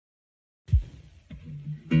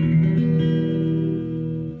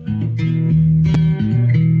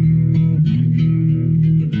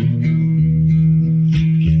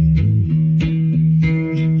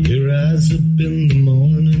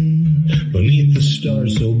star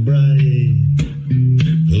so bright.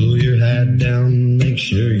 Pull your hat down, make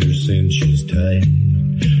sure your cinch is tight.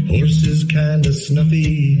 Horse is kinda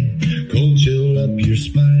snuffy, cold chill up your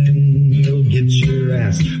spine. You'll get your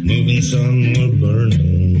ass moving, son, we're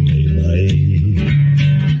burning daylight.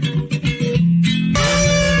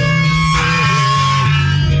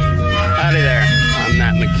 Howdy there, I'm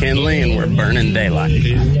Matt McKinley and we're burning daylight.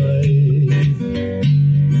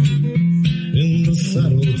 In the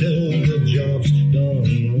saddle till the job's done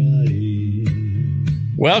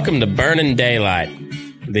right. Welcome to Burning Daylight,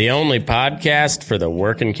 the only podcast for the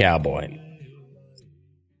working cowboy.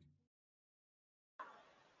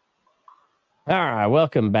 All right,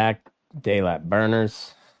 welcome back, Daylight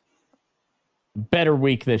Burners. Better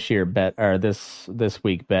week this year, this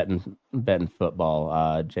week betting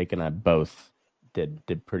football. Jake and I both did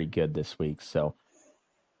pretty good this week, so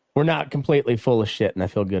we're not completely full of shit, and I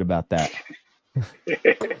feel good about that.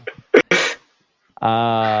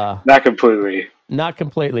 Not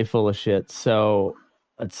completely full of shit. So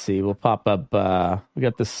let's see. We'll pop up. We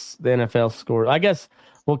got the NFL score. I guess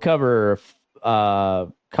we'll cover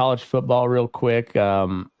college football real quick.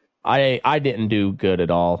 I didn't do good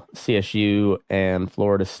at all. CSU and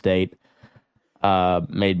Florida State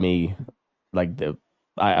made me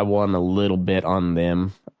I won a little bit on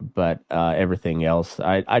them, but everything else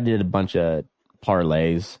I did a bunch of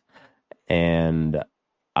parlays and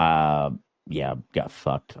got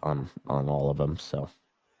fucked on all of them. So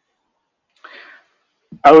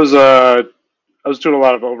I was doing a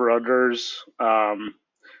lot of over-unders.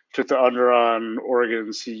 Took the under on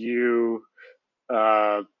Oregon CU,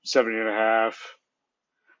 70.5.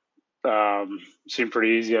 Seemed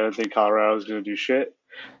pretty easy. I didn't think Colorado was going to do shit.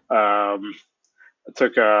 I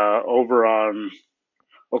took over on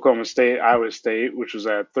Oklahoma State, Iowa State, which was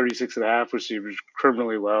at 36.5, which seemed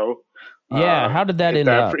criminally low. Yeah, how did that end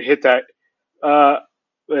up? Hit that.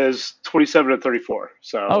 Is 27-34.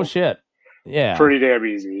 So oh shit, yeah, pretty damn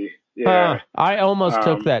easy. Yeah, I almost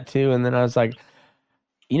took that too, and then I was like,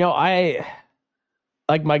 I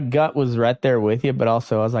my gut was right there with you, but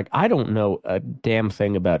also I was like, I don't know a damn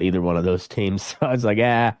thing about either one of those teams. So I was like,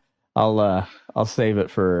 I'll save it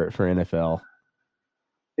for NFL.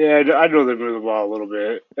 Yeah, I know they move the ball a little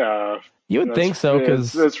bit. You would think so,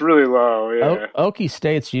 because it's really low. Yeah, Okie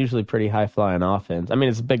State's usually pretty high flying offense. I mean,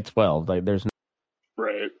 it's Big 12. Like, there's no...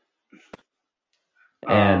 right.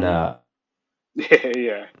 And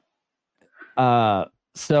yeah.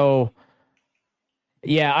 So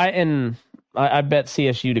yeah, I bet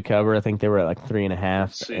CSU to cover. I think they were at like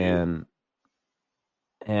 3.5, and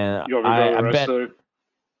you want me to go the rest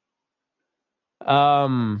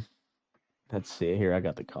of let's see here. I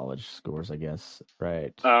got the college scores, I guess.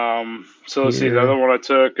 Right. So let's see. The other one I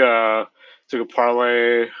took a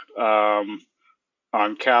parlay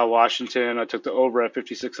on Cal Washington. I took the over at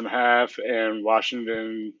 56.5 and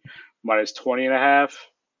Washington minus 20.5.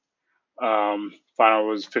 Final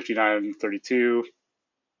was 59-32.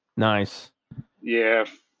 Nice. Yeah.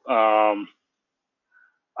 I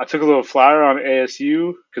took a little flyer on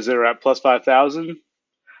ASU because they were at plus 5,000.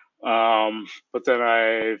 But then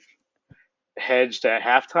I hedged at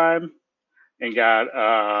halftime and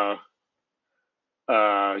got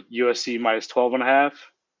USC minus 12.5.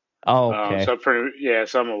 Oh, okay.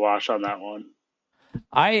 So I'm a wash on that one.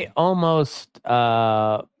 I almost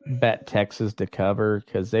bet Texas to cover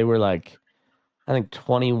because they were like, I think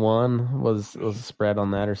 21 was a spread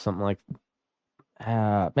on that or something like.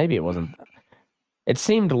 Maybe it wasn't. It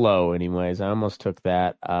seemed low, anyways. I almost took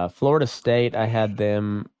that. Florida State, I had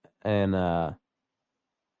them, and I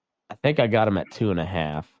think I got them at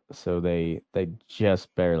 2.5. So they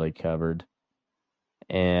just barely covered.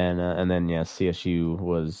 And then CSU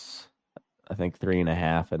was, I think,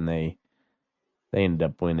 3.5, and they ended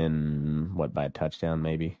up winning by a touchdown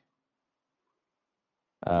maybe.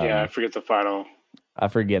 I forget the final. I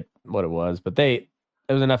forget what it was, but it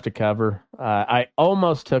was enough to cover. I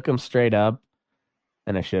almost took them straight up,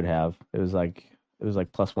 and I should have. It was like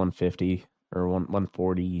plus 150 or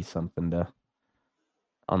 140 something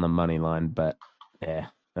on the money line, but yeah,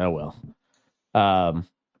 oh well.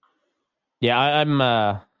 Yeah, I'm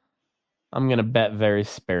gonna bet very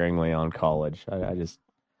sparingly on college. I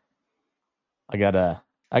gotta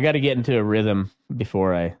get into a rhythm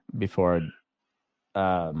before I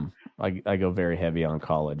go very heavy on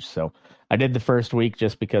college. So I did the first week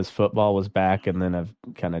just because football was back, and then I've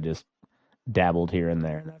kind of just dabbled here and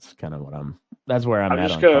there, and that's kind of that's where I'm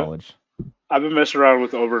at on college. I've been messing around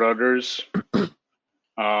with over and unders,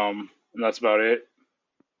 and that's about it.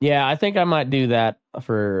 Yeah, I think I might do that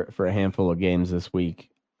for a handful of games this week.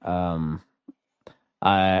 I'm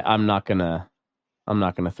not gonna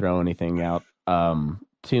throw anything out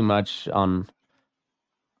too much on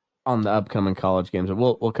the upcoming college games.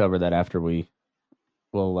 We'll cover that after we'll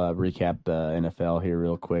recap the NFL here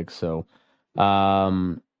real quick. So,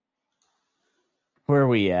 where are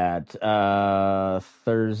we at?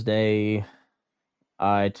 Thursday,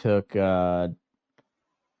 I took a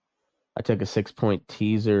 6-point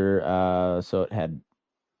teaser. So it had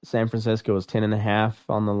San Francisco was 10.5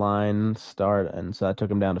 on the line start, and so I took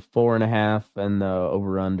them down to 4.5, and the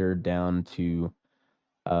over under down to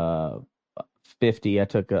 50. I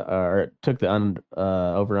took the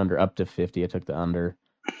over under up to 50. I took the under,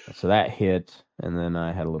 so that hit, and then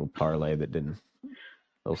I had a little parlay that didn't,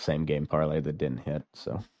 little same game parlay that didn't hit.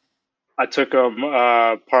 So I took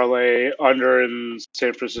a parlay under in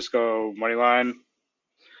San Francisco money line.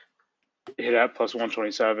 Hit at plus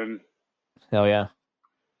 127. Hell yeah,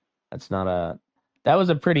 that was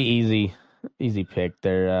a pretty easy pick.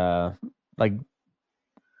 They're like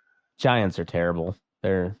Giants are terrible.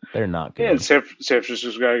 They're not good. Yeah, and San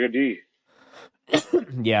Francisco's got a good D.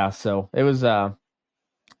 Yeah, so it was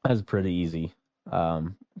pretty easy.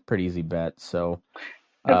 Pretty easy bet. So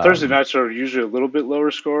and Thursday nights are usually a little bit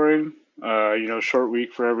lower scoring. Short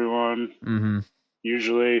week for everyone. Mm-hmm.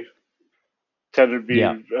 Usually tended to be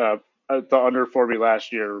the under for me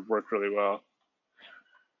last year worked really well.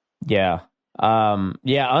 Yeah.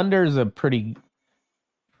 Under is a pretty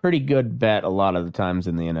good bet a lot of the times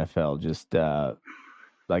in the NFL. Just I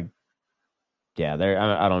don't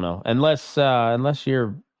know. Unless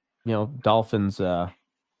you're, Dolphins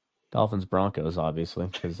Broncos, obviously,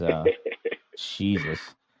 because Jesus,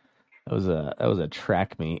 that was a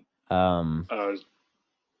track meet.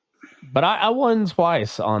 But I won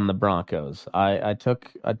twice on the Broncos. I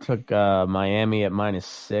took Miami at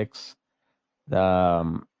 -6,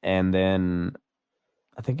 and then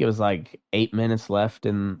I think it was like 8 minutes left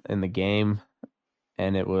in the game,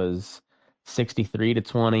 and it was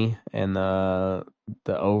 63-20, and the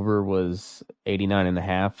over was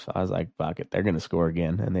 89.5. So I was like, fuck it, they're gonna score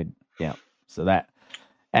again, and so that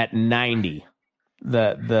at 90,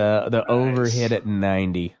 the over hit at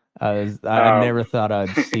 90. I never thought I'd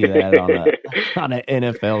see that on an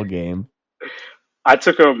NFL game. I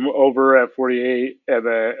took them over at 48, and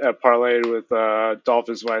then parlayed with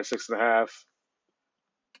Dolphins -6.5.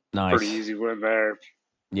 Nice, pretty easy win there.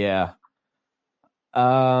 Yeah.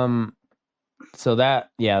 So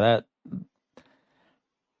that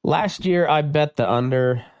last year I bet the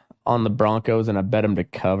under on the Broncos, and I bet them to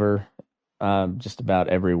cover just about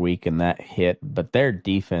every week, and that hit. But their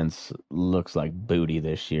defense looks like booty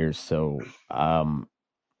this year, so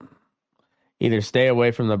either stay away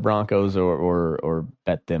from the Broncos or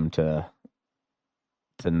bet them to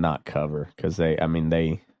not cover, because they're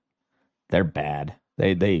bad.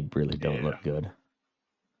 They really don't look good.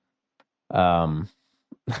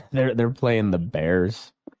 They're playing the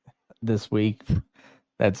Bears this week.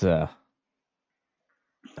 That's like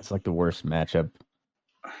the worst matchup.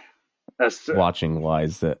 That's watching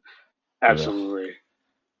wise. That absolutely.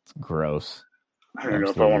 It's gross. I don't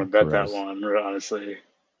know if I want to bet that one, honestly.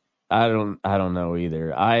 I don't know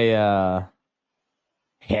either. I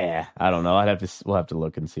don't know. We'll have to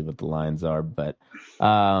look and see what the lines are. But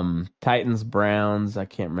Titans Browns, I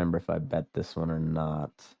can't remember if I bet this one or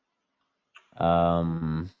not.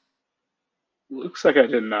 Looks like I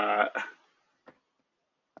did not.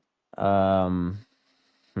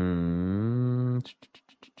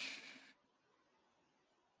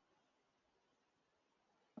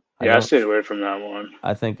 I stayed away from that one.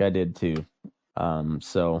 I think I did too.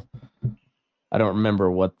 So I don't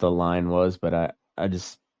remember what the line was, but I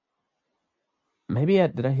just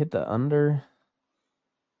did I hit the under?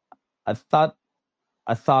 I thought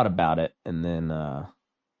about it and then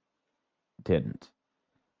didn't.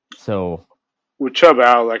 So with Chubb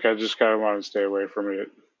out, I just kind of want to stay away from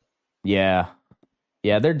it. Yeah,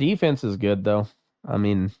 their defense is good though. I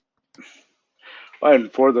mean,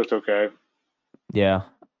 and Ford looked okay. Yeah,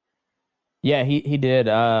 he did.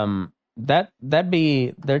 They're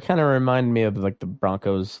kind of remind me of like the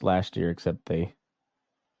Broncos last year, except they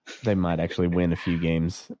might actually win a few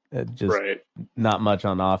games. Just not much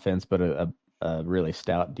on offense, but a really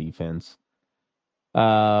stout defense.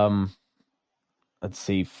 Let's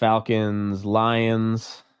see, Falcons,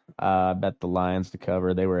 Lions. I bet the Lions to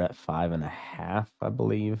cover. They were at 5.5, I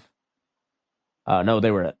believe. No,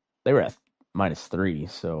 they were at -3.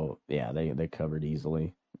 So yeah, they covered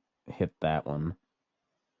easily. Hit that one.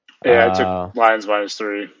 Yeah, I took Lions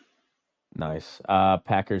 -3. Nice.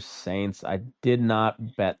 Packers Saints. I did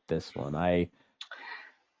not bet this one. I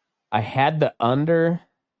had the under,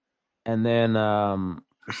 and then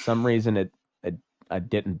for some reason I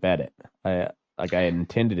didn't bet it. like I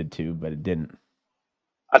intended it to, but it didn't.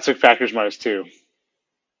 I took Packers -2.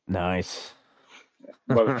 Nice.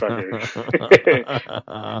 Motherfucker.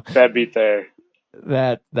 Bad beat there.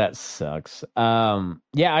 That sucks.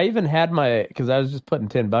 Yeah, I even had because I was just putting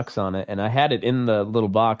 $10 on it, and I had it in the little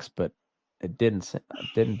box, but it didn't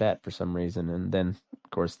bet for some reason, and then of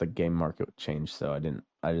course the game market changed, so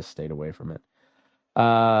I just stayed away from it.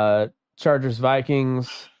 Chargers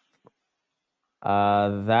Vikings.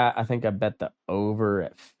 That I think I bet the over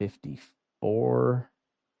at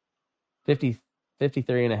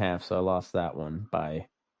 53 and a half, so I lost that one by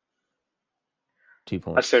 2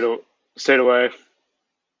 points. I stayed away.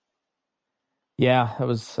 Yeah, it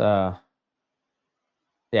was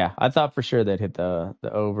yeah, I thought for sure they'd hit the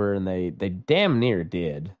over, and they damn near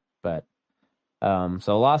did, but so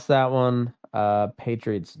I lost that one.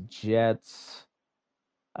 Patriots Jets.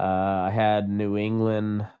 I had New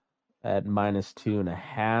England at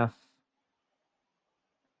 -2.5.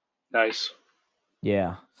 Nice.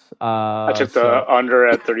 Yeah. I took the under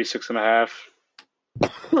at 36.5.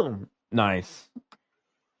 Nice.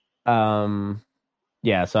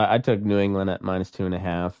 Yeah, so I took New England at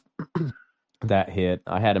 -2.5. That hit.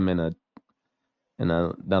 I had him in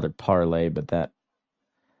another parlay, but that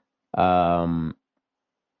I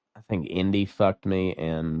think Indy fucked me,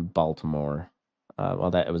 and Baltimore.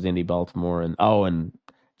 It was Indy, Baltimore, and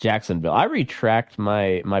Jacksonville. I retract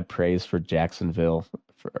my praise for Jacksonville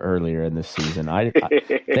earlier in this season. I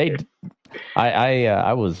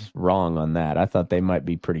was wrong on that. I thought they might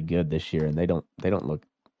be pretty good this year, and they don't look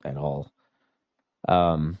at all.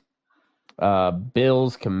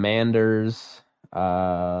 Bills, Commanders.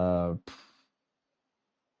 That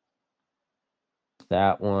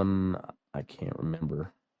one I can't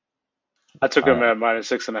remember. I took them at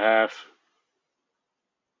 -6.5.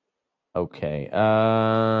 Okay.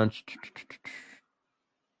 I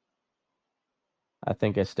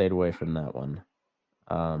think I stayed away from that one.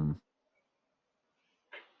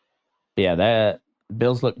 Yeah, that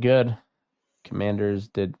Bills look good. Commanders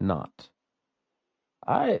did not.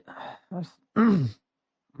 I'm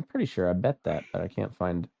pretty sure I bet that, but I can't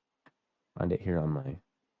find it here on my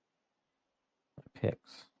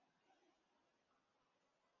picks.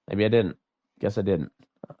 Maybe I didn't. Guess I didn't.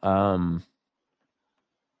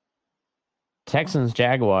 Texans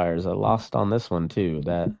Jaguars. I lost on this one too.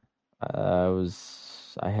 That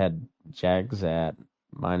I had Jags at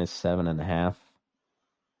 -7.5,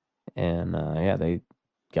 and yeah, they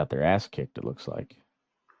got their ass kicked. It looks like.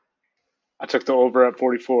 I took the over at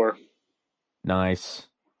 44. Nice,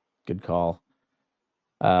 good call.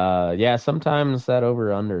 Yeah, sometimes that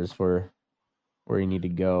over/under is where you need to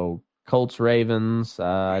go. Colts Ravens.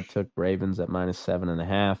 I took Ravens at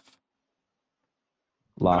 -7.5.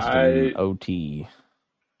 Lost in OT.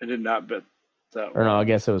 I did not bet that one. Or no, I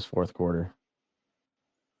guess it was fourth quarter.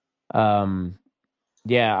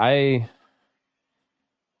 Yeah,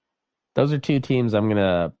 those are two teams I'm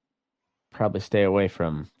gonna probably stay away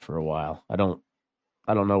from for a while. I don't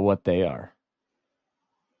know what they are.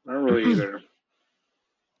 I don't really either.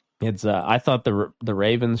 It's I thought the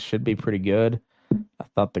Ravens should be pretty good. I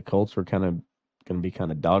thought the Colts were kind of going to be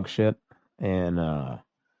kind of dog shit, and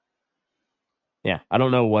yeah, I don't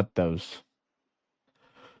know what those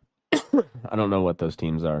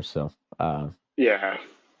teams are. So yeah,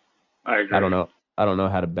 I agree. I don't know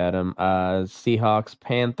how to bet them. Seahawks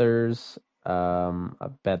Panthers. I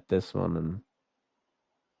bet this one, and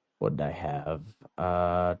what did I have?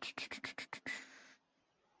 I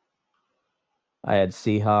had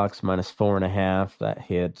Seahawks -4.5. That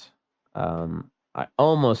hit. I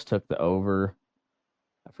almost took the over.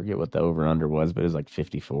 I forget what the over/under was, but it was like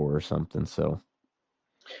 54 or something. So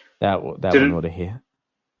that one would have hit.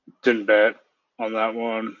 Didn't bet on that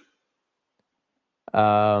one.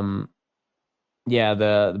 Yeah,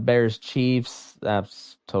 the Bears Chiefs.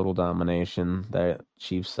 That's total domination. The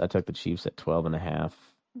Chiefs. I took the Chiefs at 12.5,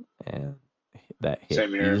 and that hit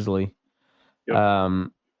easily.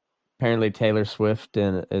 Yep. Apparently Taylor Swift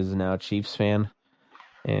is now a Chiefs fan.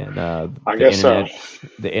 And I guess so.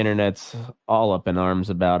 The internet's all up in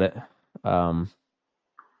arms about it.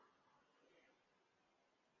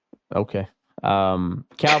 Okay.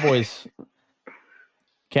 Cowboys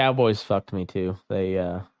fucked me too.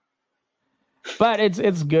 They but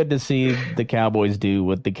it's good to see the Cowboys do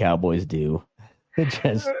what the Cowboys do.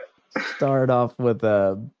 Just start off with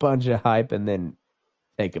a bunch of hype and then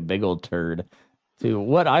take a big old turd to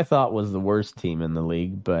what I thought was the worst team in the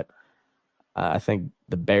league, but I think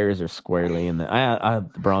the Bears are squarely in the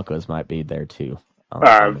Broncos might be there too.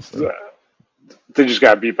 They just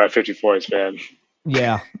got beat by 50 points, man.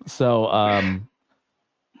 Yeah. So,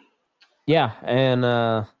 Yeah, and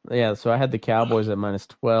so I had the Cowboys at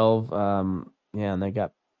 -12. And they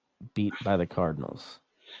got beat by the Cardinals.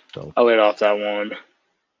 So I laid off that one.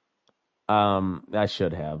 I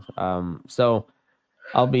should have. So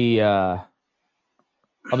I'll be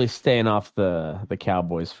staying off the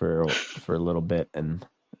Cowboys for a little bit and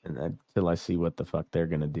until I see what the fuck they're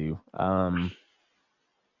gonna do.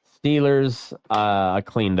 Steelers, I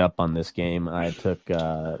cleaned up on this game. I took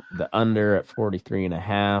the under at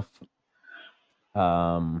 43.5.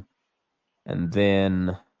 And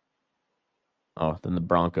then the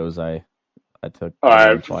Broncos, I took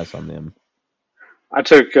twice on them. I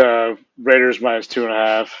took Raiders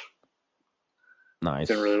 -2.5. Nice.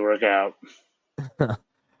 Didn't really work out. Then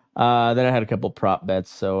I had a couple prop bets.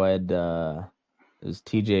 So I had it was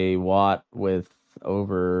TJ Watt with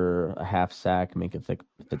over a half sack, Minka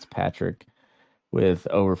Fitzpatrick with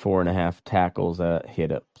over 4.5 tackles that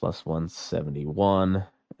hit at +171.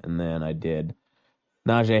 And then I did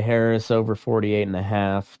Najee Harris over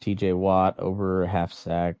 48.5, TJ Watt over a half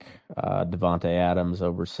sack, Devontae Adams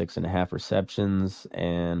over 6.5 receptions,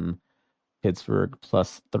 and Pittsburgh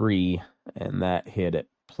 +3, and that hit at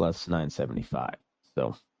 +975.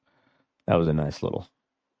 So that was a nice little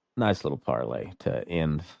parlay to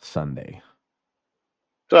end Sunday.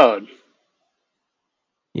 Solid.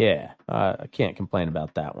 Yeah, I can't complain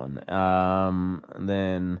about that one. And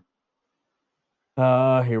then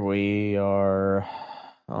here we are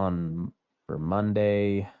on for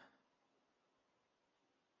Monday.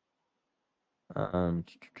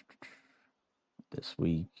 This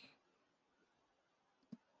week.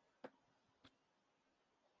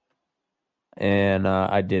 And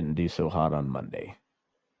I didn't do so hot on Monday.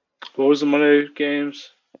 What was the Monday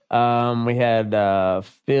games? We had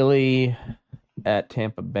Philly at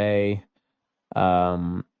Tampa Bay.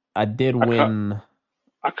 I did win.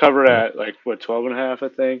 I covered at 12.5, I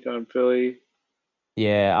think, on Philly.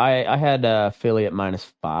 Yeah, I had Philly at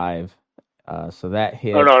 -5. So that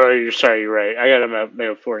hit. Oh no, you're right. I got them at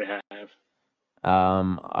maybe 4.5.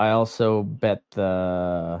 I also bet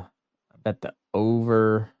the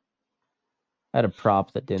over. I had a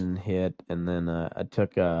prop that didn't hit, and then I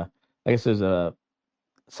took I guess it was a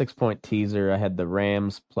 6-point teaser. I had the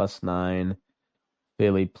Rams +9,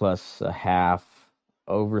 Philly +0.5,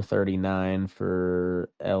 over 39 for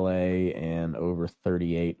LA, and over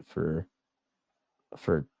 38 for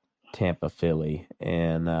Tampa Philly,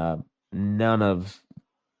 and none of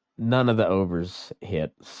the overs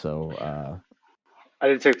hit. So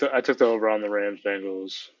I took the over on the Rams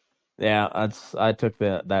Bengals. Yeah, I took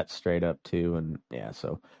that straight up too, and yeah,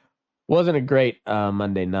 so wasn't a great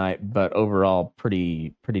Monday night, but overall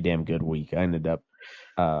pretty damn good week. I ended up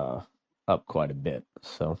up quite a bit.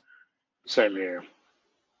 So same here.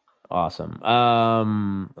 Awesome.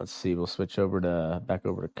 Let's see. We'll switch back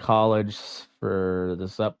over to college for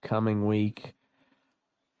this upcoming week.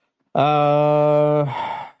 Let's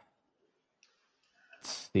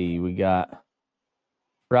see. We got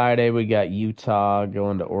Friday. We got Utah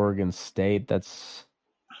going to Oregon State. That's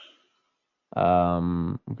we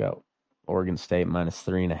got Oregon State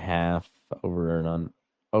 -3.5.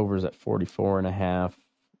 Overs at 44.5.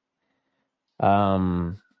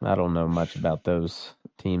 I don't know much about those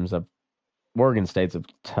teams. Oregon State's a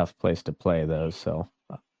tough place to play, though. So,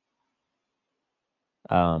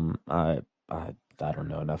 I don't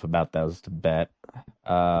know enough about those to bet.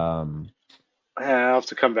 I'll have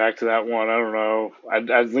to come back to that one. I don't know.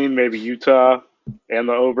 I'd lean maybe Utah and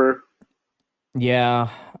the over. Yeah.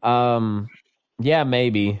 Yeah,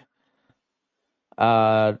 maybe.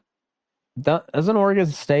 Doesn't Oregon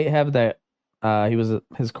State have that?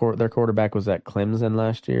 Their quarterback was at Clemson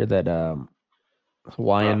last year. That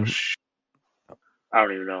Hawaiian. I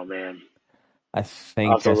don't even know, man. I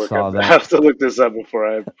think I saw that. I have to look this up before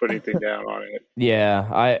I put anything down on it.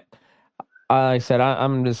 Yeah, I said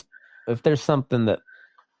I'm just, if there's something that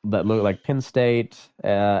look like Penn State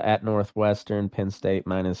at Northwestern, Penn State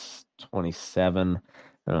 -27.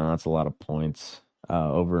 I don't know, that's a lot of points.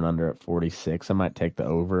 Over and under at 46. I might take the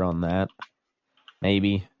over on that.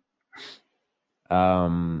 Maybe.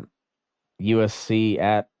 USC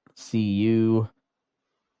at CU.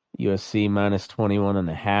 USC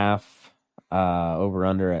 -21.5. Over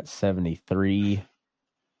under at 73.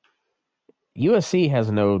 USC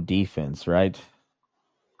has no defense, right?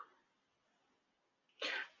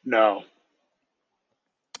 No.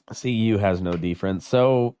 CU has no defense.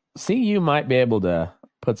 So CU might be able to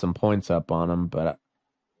put some points up on them, but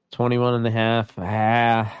 21.5.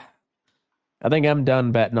 I think I'm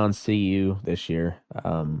done betting on CU this year.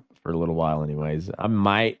 For a little while, anyways. I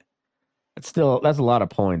might. That's a lot of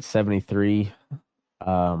points. 73.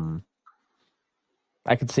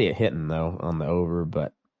 I could see it hitting though on the over,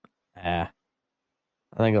 but I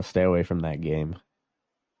think I'll stay away from that game.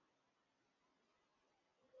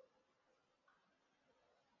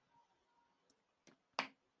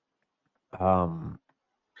 Let's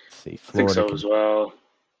see, Florida. I think so as well.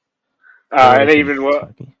 And even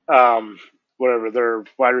whatever their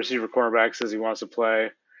wide receiver cornerback says he wants to play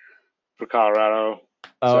for Colorado.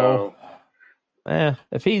 Oh, so,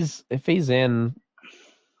 if he's in,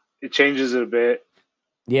 it changes it a bit.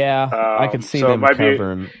 Yeah, I could see them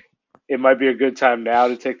covering. It might be a good time now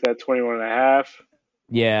to take that 21.5.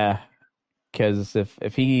 Yeah, because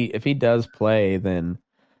if he does play, then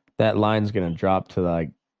that line's going to drop to like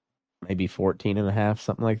maybe 14.5,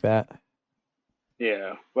 something like that.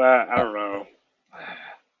 Yeah, well, I don't know.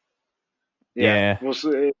 Yeah, we'll see.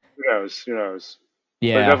 Who knows?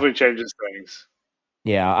 Yeah, but it definitely changes things.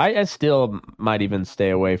 Yeah, I still might even stay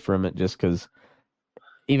away from it just because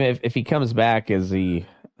even if he comes back,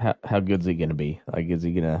 how good's he going to be? Like, he's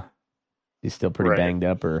still pretty banged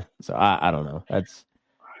up, or so I don't know. That's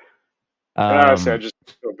honestly, I just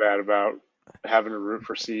feel bad about having to root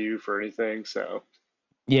for CU for anything. So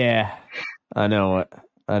yeah, I know it.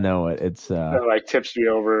 It's that like tips me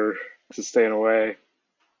over to staying away.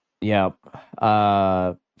 Yep.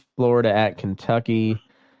 Florida at Kentucky.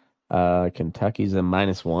 Kentucky's a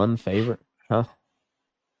 -1 favorite, huh?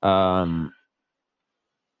 I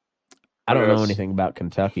don't know anything about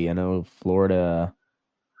Kentucky. I know Florida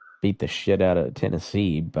beat the shit out of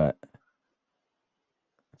Tennessee, but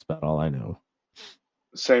that's about all I know.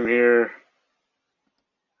 Same here.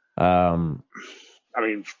 I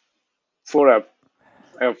mean, Florida.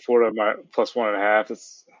 I have Florida +1.5.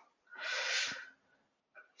 It's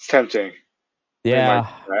tempting. Yeah,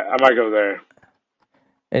 I might go there.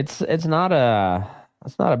 It's not a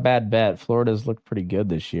bad bet. Florida's looked pretty good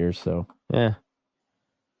this year, so yeah.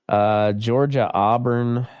 Georgia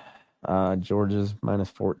Auburn. Georgia's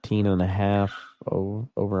 -14.5.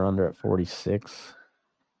 Over under at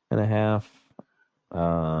 46.5.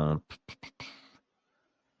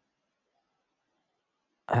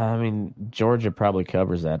 I mean, Georgia probably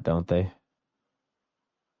covers that, don't they?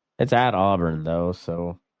 It's at Auburn though,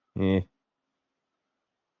 so yeah.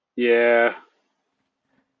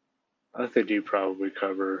 I think they do probably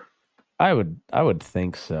cover. I would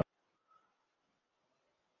think so.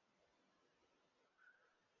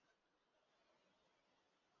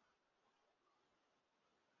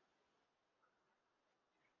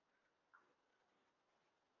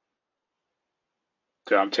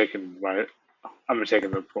 So I'm taking the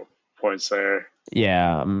points there.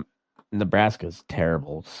 Yeah, Nebraska's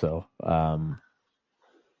terrible, so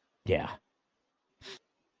yeah.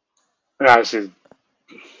 And obviously,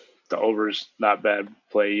 the over's not bad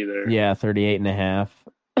play either. Yeah, 38.5.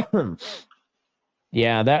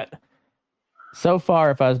 Yeah, that. So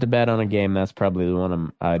far, if I was to bet on a game, that's probably the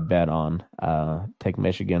one I'd bet on. Take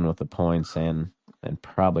Michigan with the points and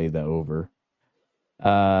probably the over.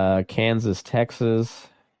 Kansas, Texas.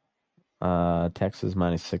 Texas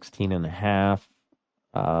 -16.5.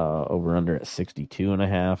 Over under at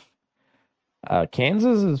 62.5.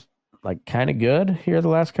 Kansas is like kind of good here the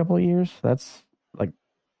last couple of years. That's like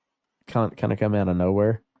kind of come out of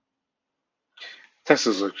nowhere.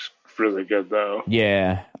 Texas looks really good though.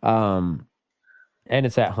 Yeah. And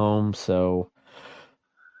it's at home, so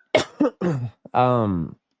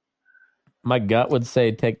my gut would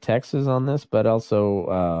say take Texas on this, but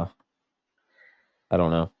also I don't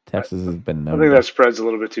know. Texas has been I think that spread's a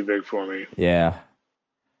little bit too big for me. Yeah.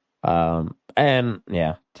 And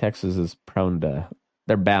yeah, Texas is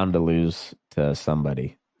they're bound to lose to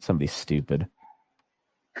somebody stupid.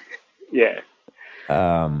 Yeah.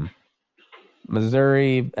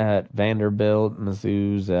 Missouri at Vanderbilt.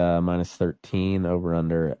 Mizzou's -13, over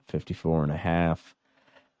under at 54.5.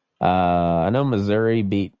 I know Missouri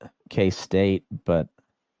beat K-State, but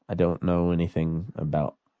I don't know anything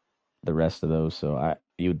about the rest of those. So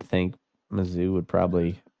you would think Mizzou would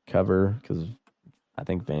probably cover because I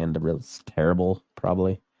think Vanderbilt's terrible,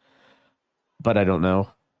 probably. But I don't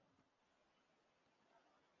know.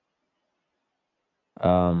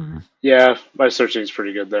 Yeah, my searching's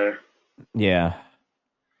pretty good there. Yeah.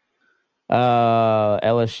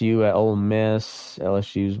 LSU at Ole Miss.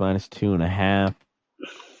 LSU's -2.5.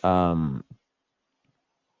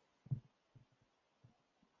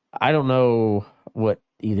 I don't know what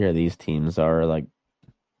either of these teams are. Like,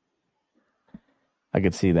 I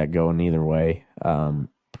could see that going either way.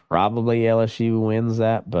 Probably LSU wins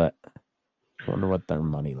that, but I wonder what their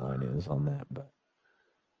money line is on that. But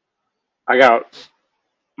I got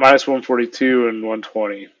 -142 and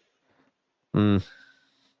 120.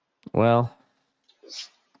 Well,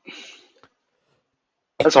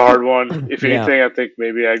 That's a hard one. If anything, I think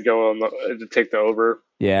maybe I'd go to take the over.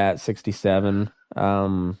 Yeah, at 67.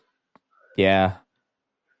 Yeah,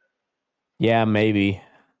 maybe.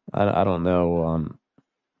 I don't know.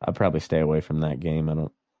 I'll probably stay away from that game. I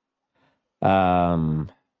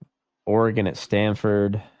don't. Oregon at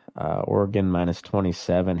Stanford. Oregon minus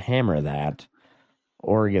 27. Hammer that.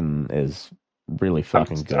 Oregon is really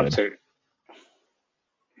fucking good.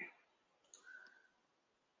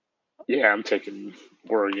 I'm taking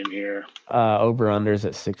Oregon here. Over-unders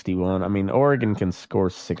at 61. I mean, Oregon can score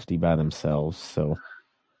 60 by themselves, so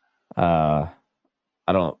I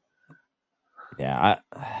don't... Yeah,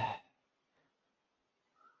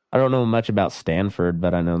 I don't know much about Stanford,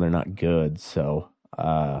 but I know they're not good, so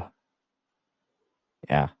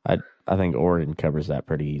yeah, I think Oregon covers that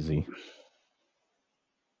pretty easy.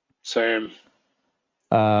 Same.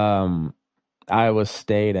 Iowa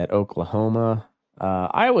State at Oklahoma.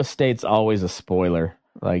 Iowa State's always a spoiler.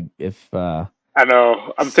 Like if I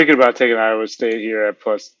know, I'm thinking about taking Iowa State here at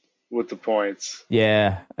plus with the points.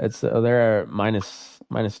 Yeah, it's they're minus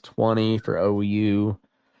 20 for OU.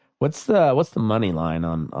 What's the money line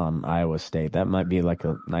on Iowa State? That might be like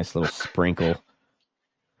a nice little sprinkle.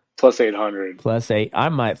 Plus 800. Plus 8. I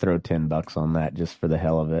might throw $10 on that just for the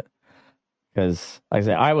hell of it. Because, like I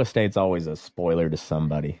say, Iowa State's always a spoiler to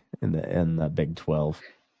somebody in the Big 12.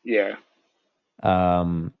 Yeah.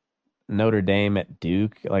 Notre Dame at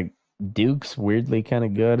Duke. Like, Duke's weirdly kind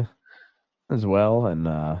of good as well. And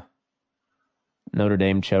Notre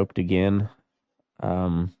Dame choked again.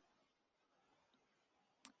 Notre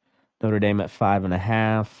Dame at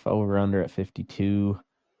 5.5. Over under at 52.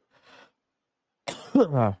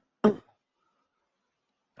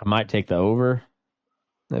 I might take the over.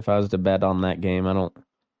 If I was to bet on that game, I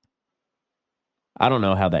don't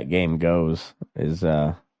know how that game goes.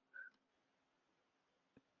 I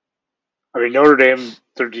mean, Notre Dame,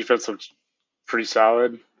 their defense looks pretty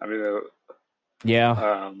solid. I mean,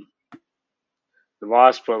 yeah, they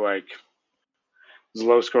lost, but like it was a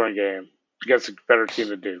low-scoring game against a better team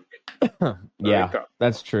than Duke. Yeah,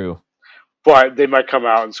 that's true. But they might come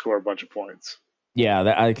out and score a bunch of points.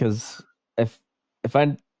 Yeah, because if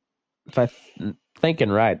I'm thinking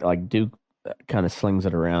right, like Duke kind of slings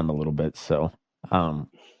it around a little bit. So I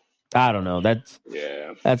don't know. That's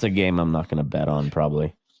a game I'm not going to bet on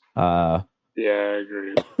probably. Yeah, I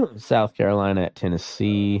agree. South Carolina at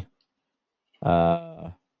Tennessee.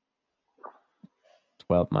 12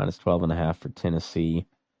 minus 12.5 for Tennessee.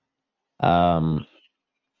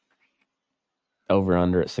 Over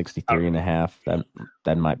under at 63.5.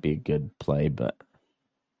 That might be a good play, but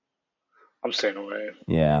I'm staying away.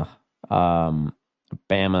 Yeah.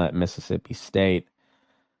 Bama at Mississippi State.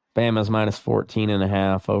 Bama's minus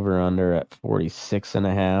 14.5. Over under at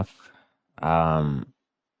 46.5.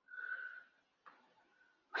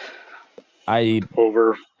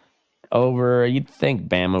 Over. You'd think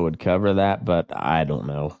Bama would cover that, but I don't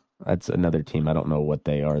know. That's another team. I don't know what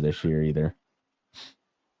they are this year either.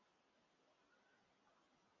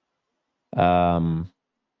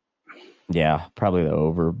 Yeah, probably the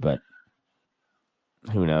over, but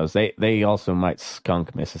who knows? They also might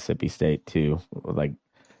skunk Mississippi State too, like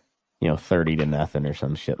 30-0 or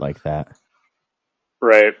some shit like that.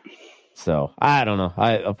 Right. So I don't know.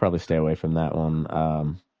 I'll probably stay away from that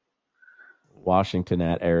one. Washington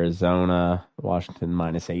at Arizona. Washington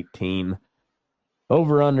minus 18.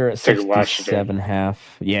 Over under at 67.5.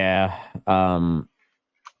 Yeah.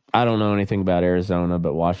 I don't know anything about Arizona,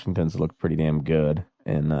 but Washington's looked pretty damn good,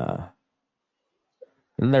 and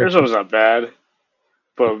Arizona's not bad,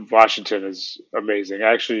 but Washington is amazing.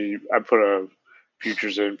 Actually, I put a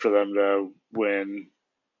futures in for them to win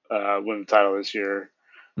the title this year.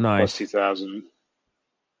 Nice. Plus 2,000.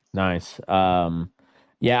 Nice.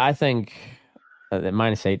 Yeah, I think at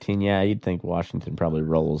minus 18. Yeah, you'd think Washington probably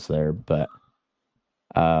rolls there, but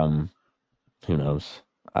who knows?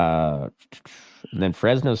 And then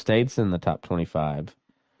Fresno State's in the top 25.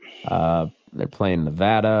 They're playing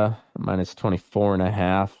Nevada, minus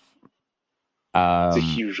 24.5. It's a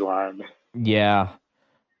huge line. Yeah.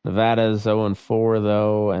 Nevada's 0-4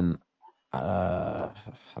 though, and I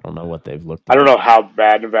don't know what they've looked at. I don't know how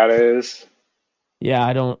bad Nevada is. Yeah,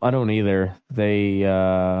 I don't either. They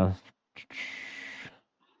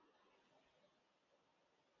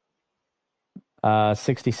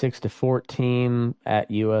 66-14 at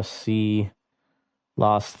USC,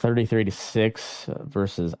 lost 33-6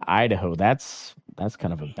 versus Idaho. That's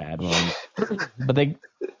kind of a bad one.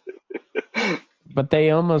 but they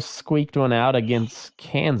almost squeaked one out against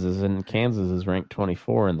Kansas, and Kansas is ranked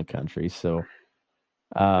 24 in the country. So,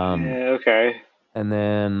 yeah, okay. and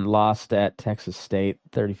then lost at Texas State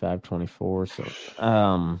 35-24.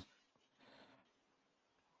 So,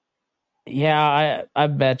 yeah, I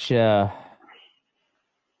bet you.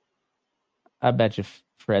 I bet you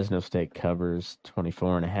Fresno State covers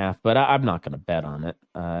 24.5, but I'm not going to bet on it.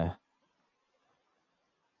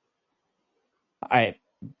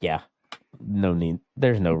 Yeah, no need.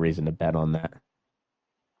 There's no reason to bet on that.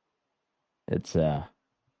 It's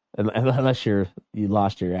unless you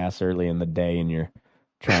lost your ass early in the day and you're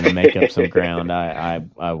trying to make up some ground. I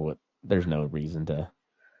would. There's no reason to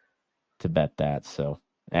bet that. So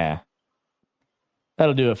yeah,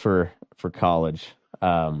 that'll do it for college.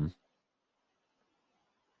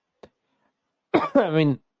 I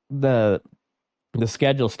mean, the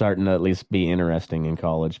schedule's starting to at least be interesting in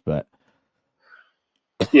college, but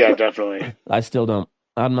yeah, definitely.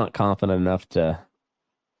 I'm not confident enough to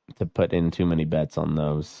put in too many bets on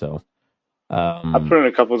those. So I put in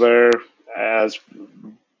a couple there as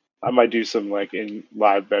I might do some like in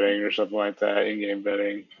live betting or something like that, in-game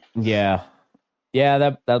betting. Yeah,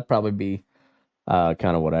 that'd probably be kind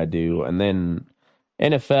of what I do. And then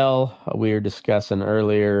NFL, we were discussing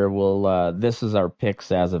earlier. This is our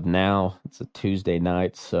picks as of now. It's a Tuesday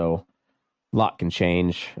night, so a lot can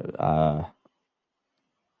change.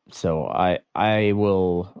 So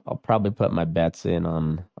I'll probably put my bets in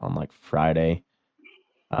on like Friday.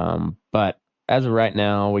 But as of right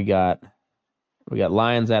now, we got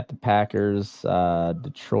Lions at the Packers,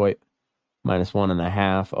 Detroit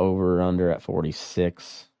 -1.5, over under at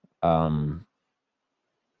 46.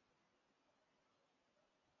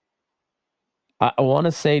 I want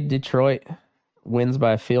to say Detroit wins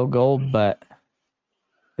by a field goal, but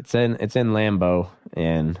it's in Lambeau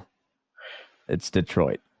and it's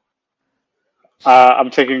Detroit. I'm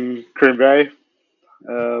taking Green Bay.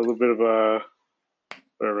 A little bit of a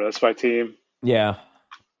whatever. That's my team. Yeah,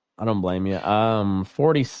 I don't blame you.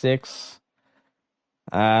 46.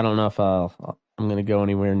 I don't know if I'm going to go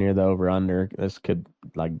anywhere near the over under. This could,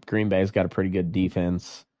 like, Green Bay's got a pretty good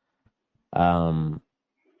defense.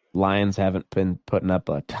 Lions haven't been putting up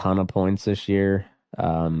a ton of points this year.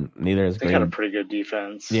 Neither has They got a pretty good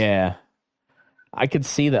defense. Yeah, I could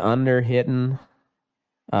see the under hitting.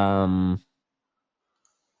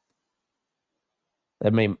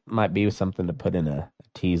 That might be something to put in a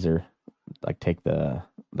teaser, like take the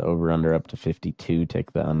over under up to 52,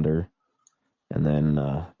 take the under, and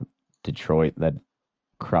then Detroit that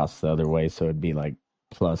cross the other way, so it'd be like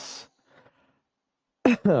plus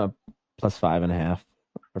 5.5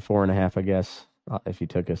 or 4.5, I guess, if you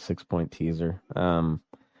took a 6-point teaser. I don't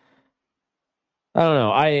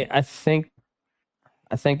know. I think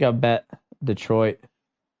I'll bet Detroit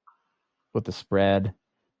with the spread,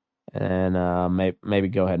 and maybe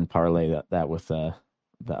go ahead and parlay that with the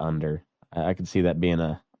under. I could see that being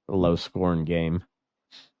a low scoring game.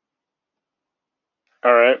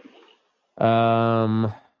 All right.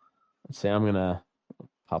 Let's see. I'm gonna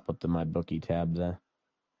pop up to my bookie tabs.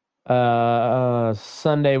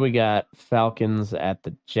 Sunday we got Falcons at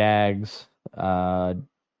the Jags.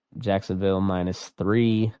 Jacksonville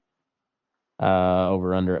 -3.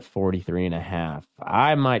 Over under at 43.5.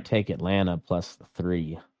 I might take Atlanta plus the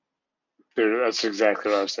 3. Dude, that's exactly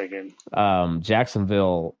what I was thinking.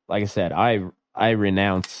 Jacksonville, like I said, I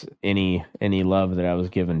renounce any love that I was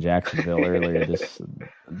giving Jacksonville earlier this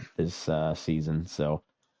season. So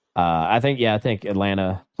I think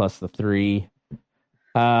Atlanta plus the 3.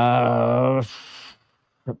 I'll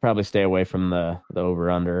probably stay away from the over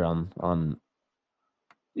under on.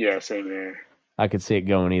 Yeah, same here. I could see it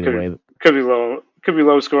going either way. Could be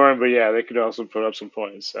low scoring, but yeah, they could also put up some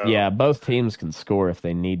points. So. Yeah, both teams can score if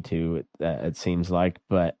they need to. It seems like,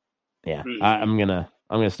 but yeah, mm-hmm. I'm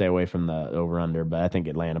gonna stay away from the over under. But I think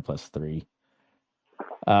Atlanta plus 3.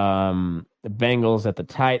 The Bengals at the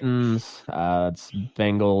Titans. It's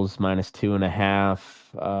Bengals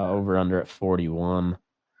 -2.5. Over under at 41.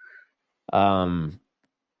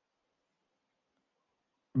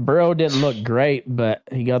 Burrow didn't look great, but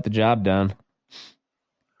he got the job done.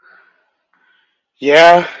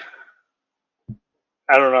 Yeah.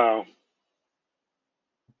 I don't know.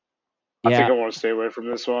 I think I want to stay away from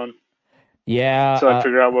this one. Yeah. Until I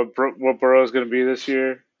figure out what Burrow's going to be this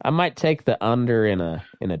year. I might take the under in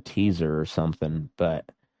a teaser or something, but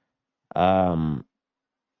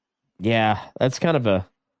yeah, that's kind of a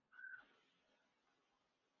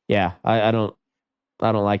I don't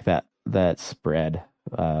like that spread.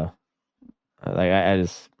 I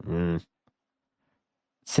just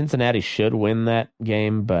Cincinnati should win that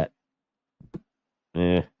game, but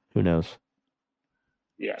who knows?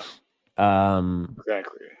 Yeah.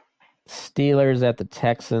 Exactly. Steelers at the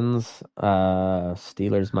Texans.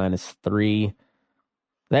 Steelers -3.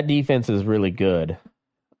 That defense is really good.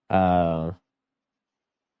 That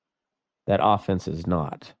offense is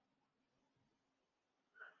not.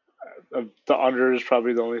 The under is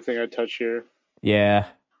probably the only thing I touch here. Yeah.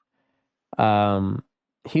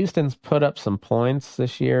 Houston's put up some points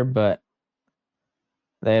this year, but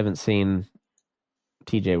they haven't seen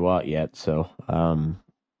TJ Watt yet. So,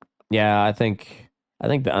 yeah, I think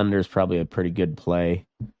the under is probably a pretty good play.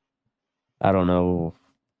 I don't know.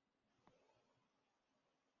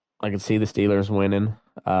 I can see the Steelers winning.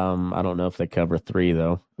 I don't know if they cover 3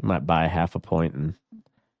 though. You might buy half a point and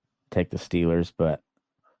take the Steelers, but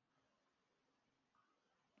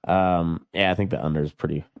yeah, I think the under is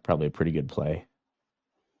probably a pretty good play.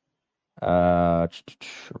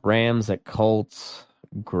 Rams at Colts,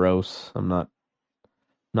 gross. I'm not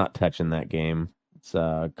touching that game. It's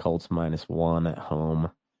Colts -1 at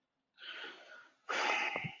home.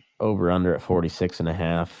 Over under at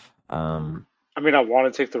 46.5. I mean, I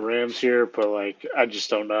want to take the Rams here, but like I just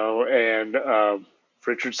don't know. And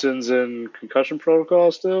Richardson's in concussion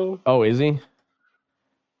protocol still. Oh, is he?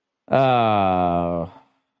 Huh.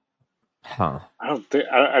 I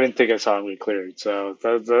didn't think I saw him get cleared, so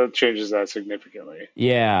that changes that significantly.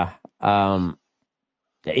 Yeah.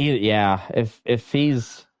 Yeah. If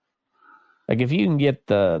he's like, if you can get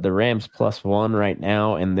the Rams +1 right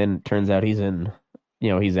now, and then it turns out he's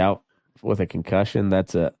out with a concussion,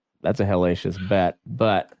 that's a hellacious bet.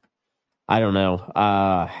 But I don't know.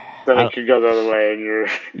 Then it could go the other way, and you're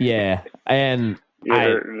yeah, and you're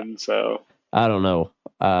hurting. So I don't know.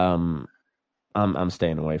 I'm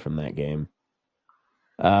staying away from that game.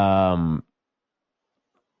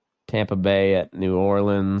 Tampa Bay at New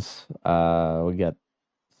Orleans. We got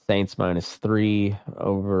Saints -3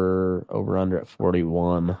 over under at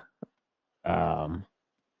 41.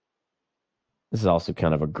 This is also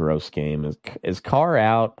kind of a gross game. Is Carr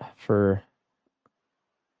out for?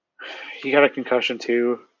 He got a concussion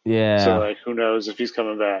too. Yeah. So like, who knows if he's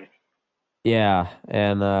coming back? Yeah,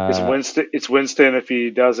 and It's Winston if he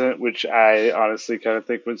doesn't, which I honestly kind of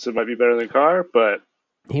think Winston might be better than Carr, but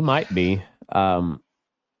he might be. He'll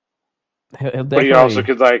but he also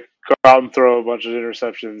could like go out and throw a bunch of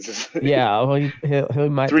interceptions. Yeah, well, he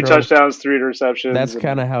might 3 touchdowns, 3 interceptions. That's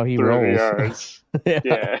kind of how he rolls. Yards.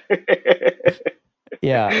 Yeah.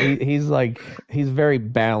 Yeah, he's very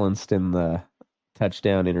balanced in the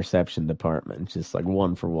touchdown interception department, just like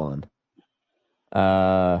 1 for 1.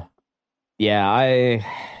 Yeah,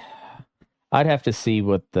 I'd have to see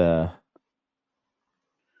what I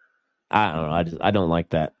don't know. I don't like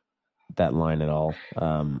that line at all.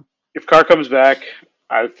 If Carr comes back,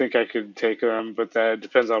 I think I could take them, but that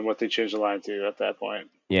depends on what they change the line to at that point.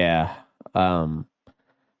 Yeah.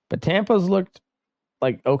 But Tampa's looked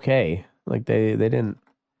like okay. Like they didn't.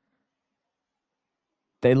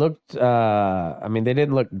 They looked. I mean, they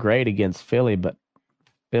didn't look great against Philly, but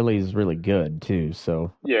Philly's really good too.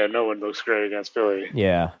 So yeah, no one looks great against Philly.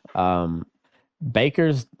 Yeah.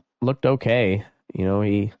 Baker's looked okay.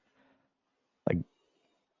 He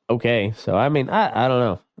okay. So I mean, I don't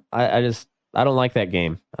know. I don't like that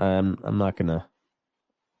game. I'm not gonna.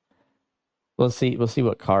 We'll see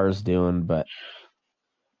what Carr's doing, but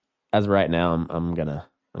as of right now, I'm gonna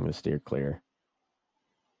steer clear.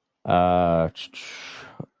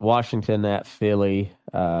 Washington at Philly.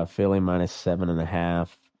 Philly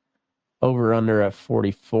 -7.5. Over under at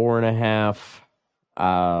 44.5.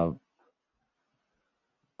 I'll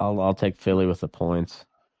take Philly with the points.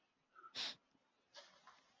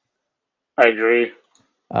 I agree.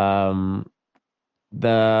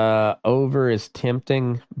 The over is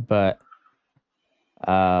tempting, but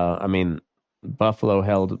I mean, Buffalo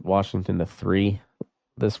held Washington to 3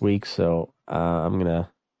 this week, so I'm gonna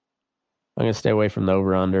stay away from the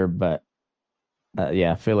over under. But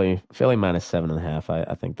yeah, Philly -7.5.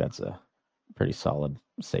 I think that's a pretty solid,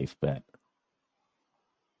 safe bet.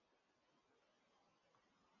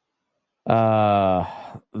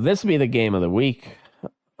 This will be the game of the week.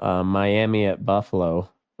 Miami at Buffalo.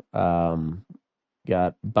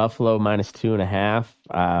 Got Buffalo -2.5.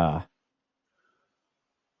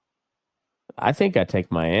 I think I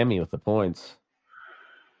take Miami with the points.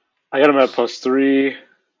 I got them at +3.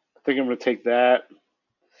 I think I'm going to take that.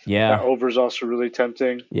 Yeah. That over is also really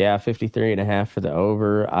tempting. Yeah, 53.5 for the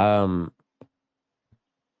over.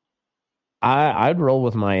 I'd roll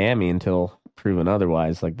with Miami until proven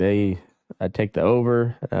otherwise. Like I'd take the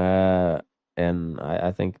over, and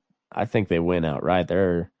I think they win outright.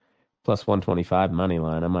 They're +125 money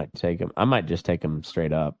line. I might take them. I might just take them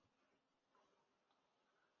straight up.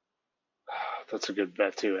 That's a good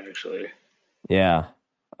bet too, actually. Yeah.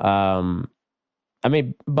 I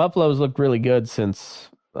mean, Buffalo's looked really good since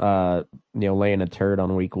laying a turd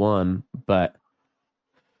on week 1, but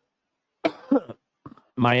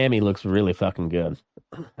Miami looks really fucking good.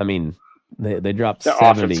 I mean, they dropped the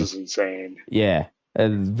 70. Offense is insane. Yeah,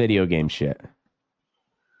 video game shit.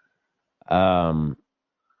 Yeah,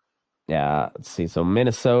 let's see. So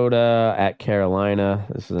Minnesota at Carolina.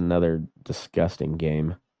 This is another disgusting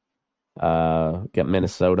game. Got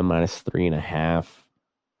Minnesota minus 3.5.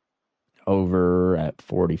 Over at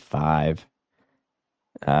 45.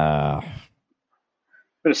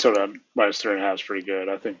 Minnesota minus 3.5 is pretty good.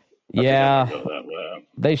 I think Yeah, go that way.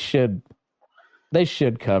 They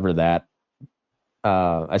should cover that.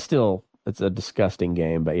 It's a disgusting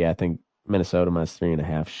game, but yeah, I think Minnesota minus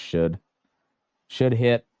 3.5 should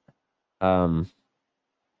hit.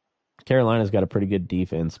 Carolina's got a pretty good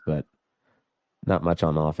defense, but not much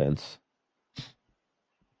on offense.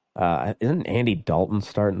 Isn't Andy Dalton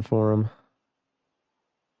starting for him?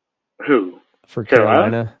 Who? For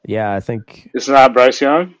Carolina? Yeah, I think it's not Bryce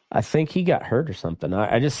Young. I think he got hurt or something.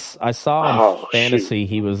 I saw on fantasy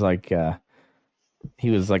he was like at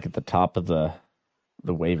the top of the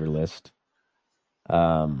waiver list.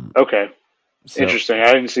 Okay. So, interesting.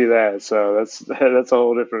 I didn't see that, so that's a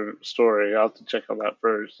whole different story. I'll have to check on that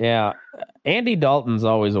first. Yeah, Andy Dalton's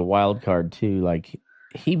always a wild card too. Like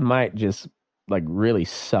he might just like really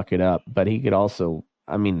suck it up, but he could also.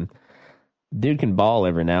 I mean, dude can ball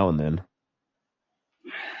every now and then.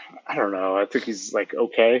 I don't know. I think he's like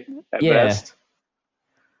okay at best.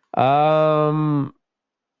 Yeah,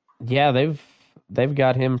 they've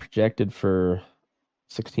got him projected for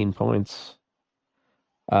 16 points.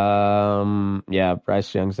 Yeah,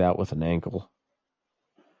 Bryce Young's out with an ankle.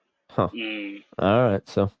 Huh. All right,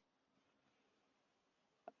 so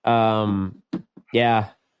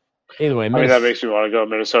yeah. Either way, I mean that makes me want to go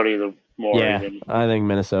Minnesota either more. Yeah, I think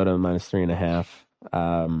Minnesota minus 3.5.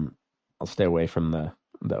 I'll stay away from the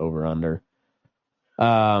over under.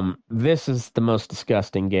 This is the most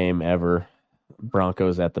disgusting game ever.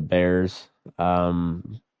 Broncos at the Bears.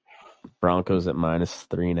 Broncos at minus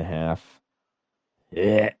 3.5.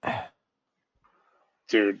 Yeah.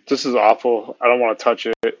 Dude, this is awful. I don't want to touch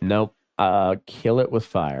it. Nope. Kill it with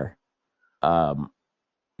fire. Yeah.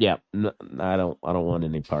 I don't want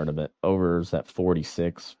any part of it. Overs at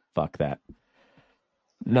 46. Fuck that.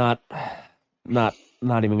 Not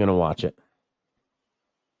even gonna watch it.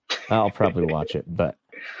 I'll probably watch it, but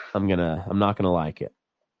I'm not gonna like it.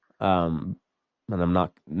 And I'm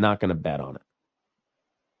not gonna bet on it.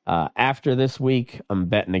 After this week, I'm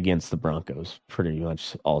betting against the Broncos pretty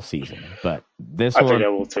much all season. But I think I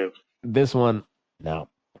will too. This one, no.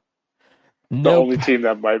 The only team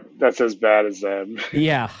that's as bad as them.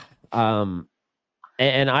 Yeah. And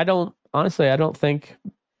I don't think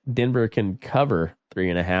Denver can cover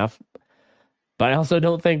 3.5. But I also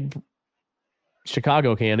don't think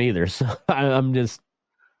Chicago can either. So I'm just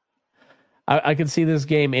I could see this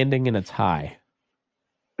game ending in a tie.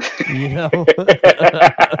 You know?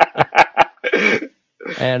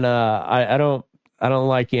 And I don't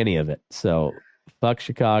like any of it. So fuck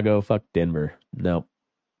Chicago, fuck Denver. Nope.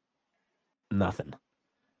 Nothing.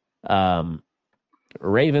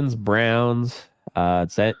 Ravens, Browns.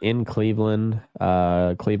 It's in Cleveland.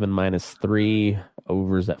 Cleveland minus 3.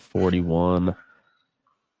 Overs at 41.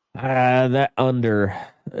 That under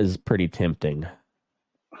is pretty tempting.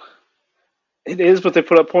 It is, but they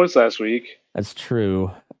put up points last week. That's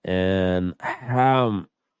true. And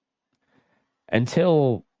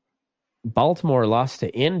until Baltimore lost to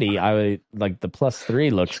Indy, I like the plus 3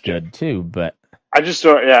 looks good too, but I just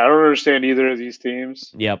don't. Yeah, I don't understand either of these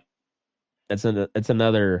teams. Yep, it's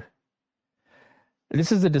another.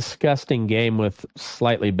 This is a disgusting game with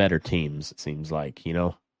slightly better teams. It seems like I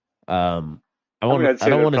don't want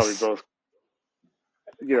to. Both,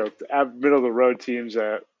 middle of the road teams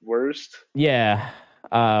at worst. Yeah,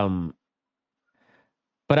 but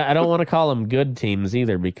I don't want to call them good teams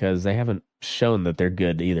either because they haven't shown that they're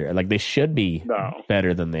good either. Like they should be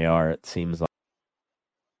better than they are. It seems like.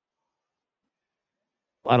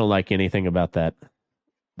 I don't like anything about that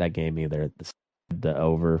game either. The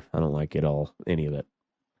over, I don't like it all, any of it.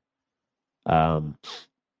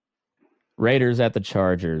 Raiders at the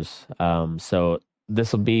Chargers. So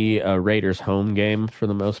this will be a Raiders home game for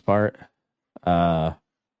the most part. What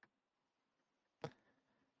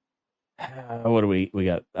do we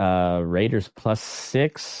got? Raiders plus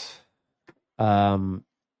 6.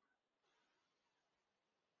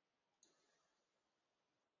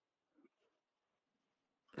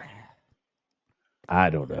 I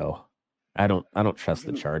don't know. I don't trust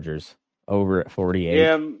the Chargers. Over at 48.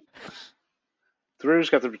 Yeah, the Raiders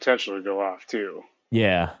got the potential to go off too.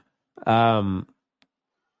 Yeah.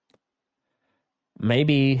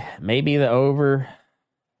 maybe the over.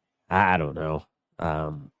 I don't know.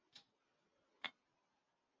 I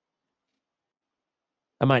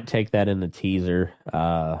might take that in the teaser.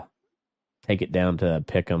 Take it down to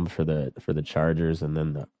pick 'em for the Chargers, and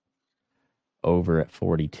then the over at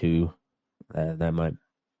 42. That might.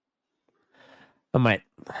 I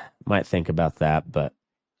might think about that, but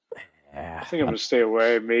yeah, I think I'm gonna stay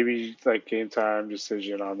away. Maybe like game time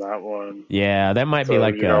decision on that one. Yeah, that might be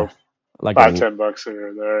like like $5-10 here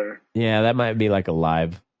or there. Yeah, that might be like a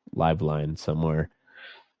live line somewhere.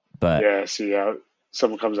 But yeah, see how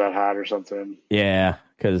someone comes out hot or something. Yeah,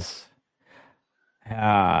 because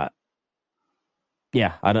yeah,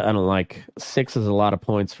 I don't like 6 is a lot of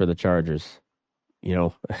points for the Chargers,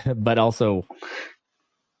 but also.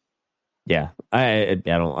 Yeah, I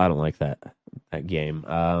don't like that game.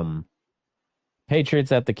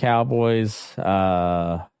 Patriots at the Cowboys.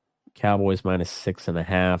 Cowboys minus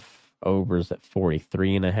 6.5. Overs at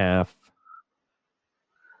 43.5.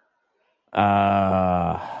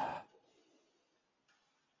 I'm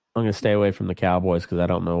gonna stay away from the Cowboys because I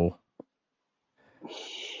don't know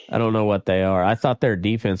what they are. I thought their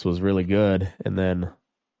defense was really good, and then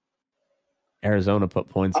Arizona put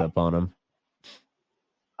points up on them.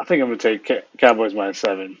 I think I'm going to take Cowboys minus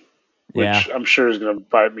 7, which I'm sure is going to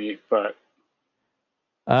bite me, but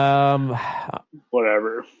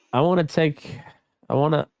whatever. I want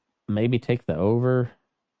to maybe take the over,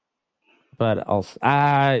 but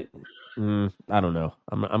I don't know.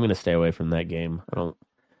 I'm going to stay away from that game. I don't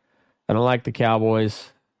like the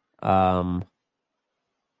Cowboys. I'm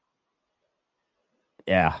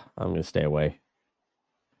going to stay away.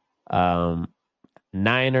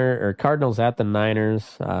 Cardinals at the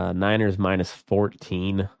Niners. Niners minus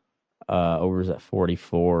 14. Overs at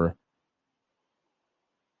 44.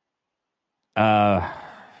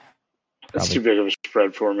 That's too big of a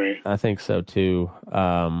spread for me. I think so too.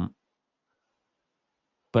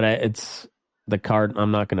 But it's the card.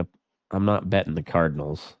 I'm not betting the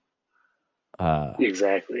Cardinals.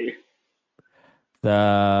 Exactly.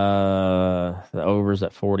 The overs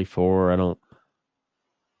at 44.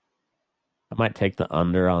 I might take the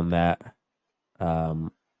under on that.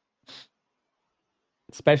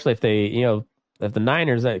 Especially if they, if the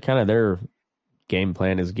Niners, that kind of their game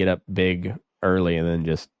plan is get up big early and then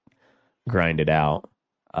just grind it out.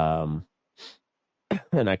 And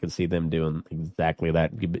I can see them doing exactly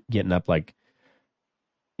that, getting up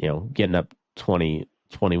getting up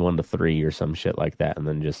 21-3 or some shit like that, and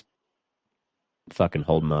then just fucking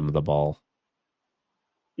holding onto the ball.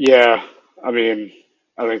 Yeah, I mean,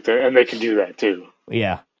 I think they can do that too.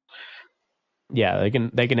 Yeah, they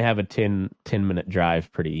can have a 10-minute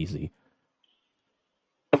drive pretty easy.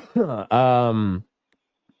 I'll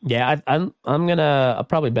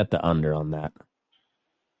probably bet the under on that.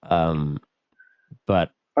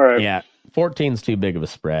 But all right. Yeah, 14's too big of a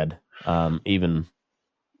spread. Even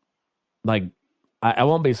like I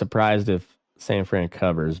won't be surprised if San Fran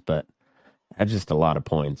covers, but that's just a lot of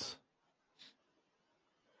points.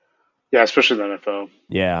 Yeah, especially in the NFL.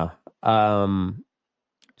 Yeah.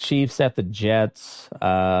 Chiefs at the Jets.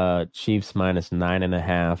 Chiefs minus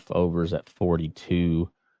 9.5. Overs at 42.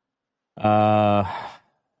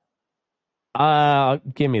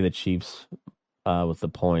 Give me the Chiefs with the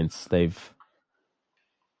points. The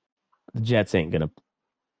Jets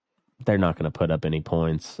they're not gonna put up any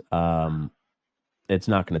points. It's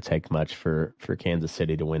not gonna take much for Kansas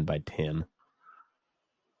City to win by 10.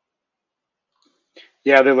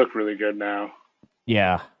 Yeah, they look really good now.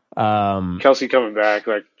 Yeah. Kelsey coming back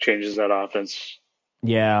changes that offense.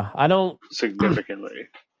 Yeah, significantly.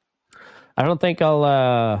 I don't think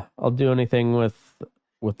I'll do anything with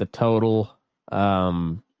the total.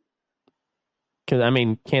 Because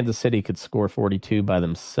Kansas City could score 42 by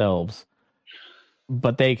themselves,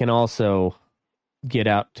 but they can also get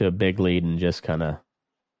out to a big lead and just kind of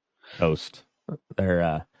coast.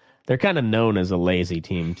 They're kind of known as a lazy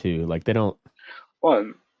team too. They don't.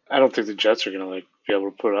 Well, I don't think the Jets are gonna be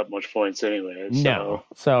able to put up much points anyway. So. No,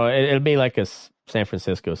 so it'll be like a San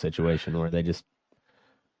Francisco situation where they just,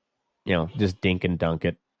 just dink and dunk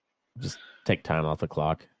it, just take time off the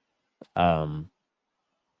clock. I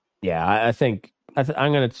think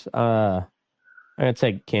I'm gonna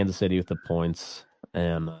take Kansas City with the points,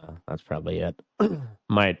 and that's probably it.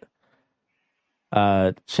 Might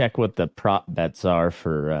check what the prop bets are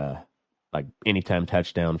for anytime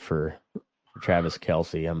touchdown for Travis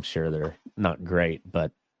Kelce. I'm sure they're not great,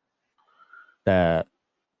 but that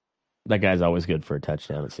guy's always good for a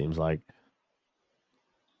touchdown, it seems like.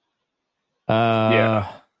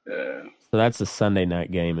 So that's the Sunday night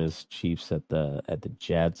game is Chiefs at the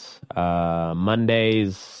Jets.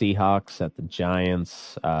 Mondays, Seahawks at the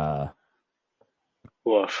Giants.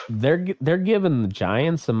 Woof. They're giving the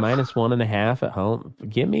Giants a -1.5 at home.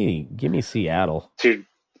 Give me Seattle. Dude,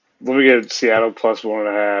 let me get Seattle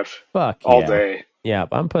 +1.5. Fuck all yeah. day. Yeah,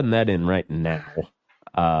 I'm putting that in right now.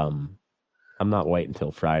 I'm not waiting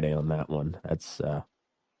until Friday on that one.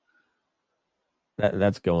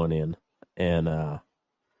 That's going in, and I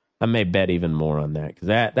may bet even more on that because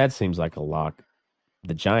that seems like a lock.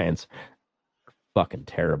 The Giants, fucking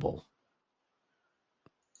terrible.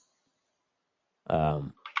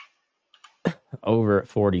 Over at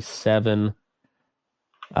 47.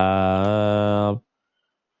 Yeah,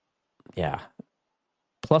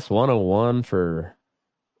 +101 for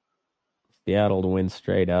Seattle to win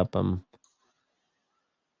straight up. I'm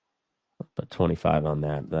put 25 on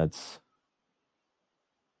that. That's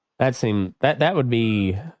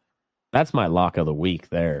my lock of the week.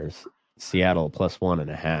 There's Seattle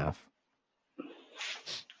 +1.5.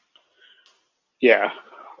 Yeah,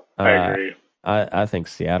 I agree. I think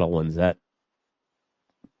Seattle wins that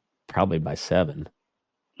probably by 7,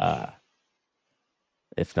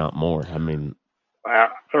 if not more. I mean, I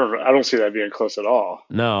don't see that being close at all.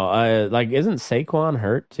 No, isn't Saquon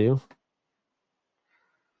hurt too?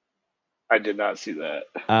 I did not see that.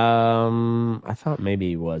 I thought maybe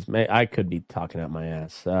he was. I could be talking out my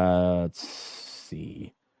ass. Let's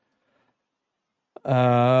see.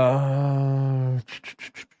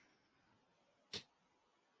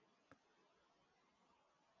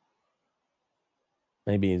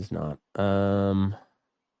 Maybe he's not.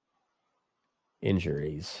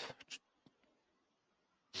 Injuries.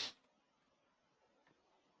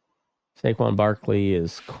 Saquon Barkley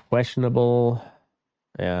is questionable.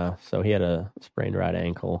 Yeah, so he had a sprained right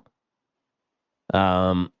ankle.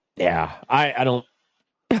 Yeah, I don't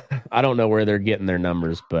I don't know where they're getting their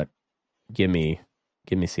numbers, but give me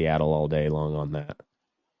Seattle all day long on that.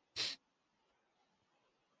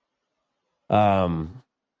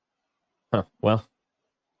 Well,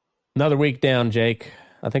 another week down, Jake.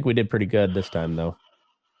 I think we did pretty good this time, though.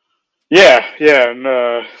 Yeah,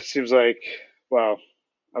 and seems like, well,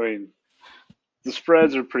 I mean, the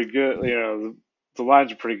spreads are pretty good. You know, the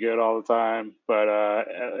lines are pretty good all the time, but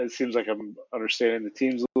it seems like I'm understanding the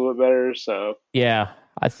teams a little bit better. So yeah,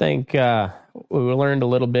 I think we learned a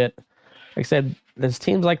little bit. Like I said, there's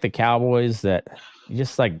teams like the Cowboys that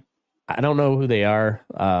just like I don't know who they are.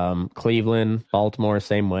 Cleveland, Baltimore,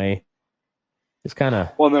 same way. It's kind of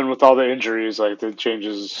well. And then with all the injuries, like that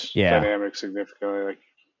changes dynamic significantly. Like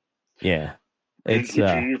it's if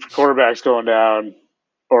your quarterback's going down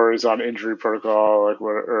or is on injury protocol, like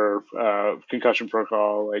or concussion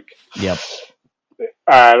protocol, like yep.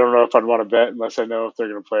 I don't know if I'd want to bet unless I know if they're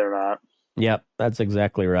going to play or not. Yep, that's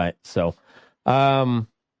exactly right. So,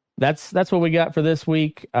 that's what we got for this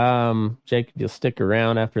week. Jake, you'll stick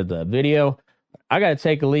around after the video. I got to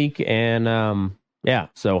take a leak, and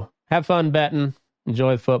so have fun betting,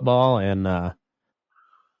 enjoy football, and bye.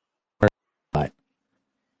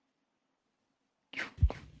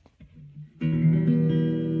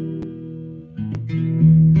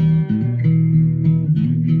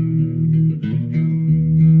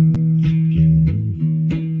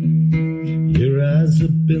 Your eyes up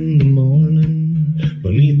in the morning,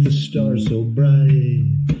 beneath the stars so bright.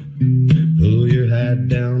 Pull your hat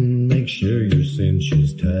down, make sure your cinch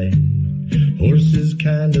is tight. Horses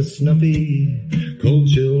kinda snuffy, cold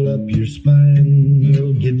chill up your spine.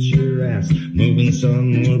 We'll get your ass moving,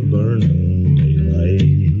 son, we're burning daylight.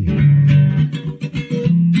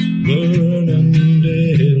 Burning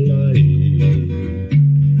daylight.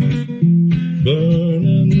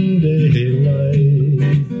 Burning daylight.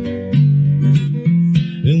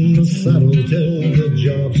 In the saddle till the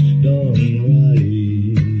job's done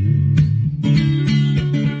right.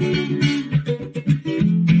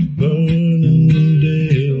 Burning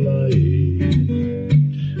daylight.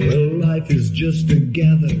 Well, life is just a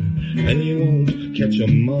gather, and you won't catch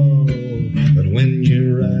 'em all. But when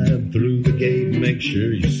you ride through the gate, make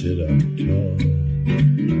sure you sit up tall.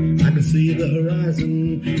 I can see the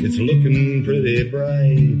horizon, it's looking pretty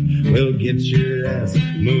bright. Well, get your ass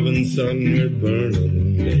moving, son, we're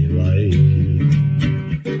burning daylight.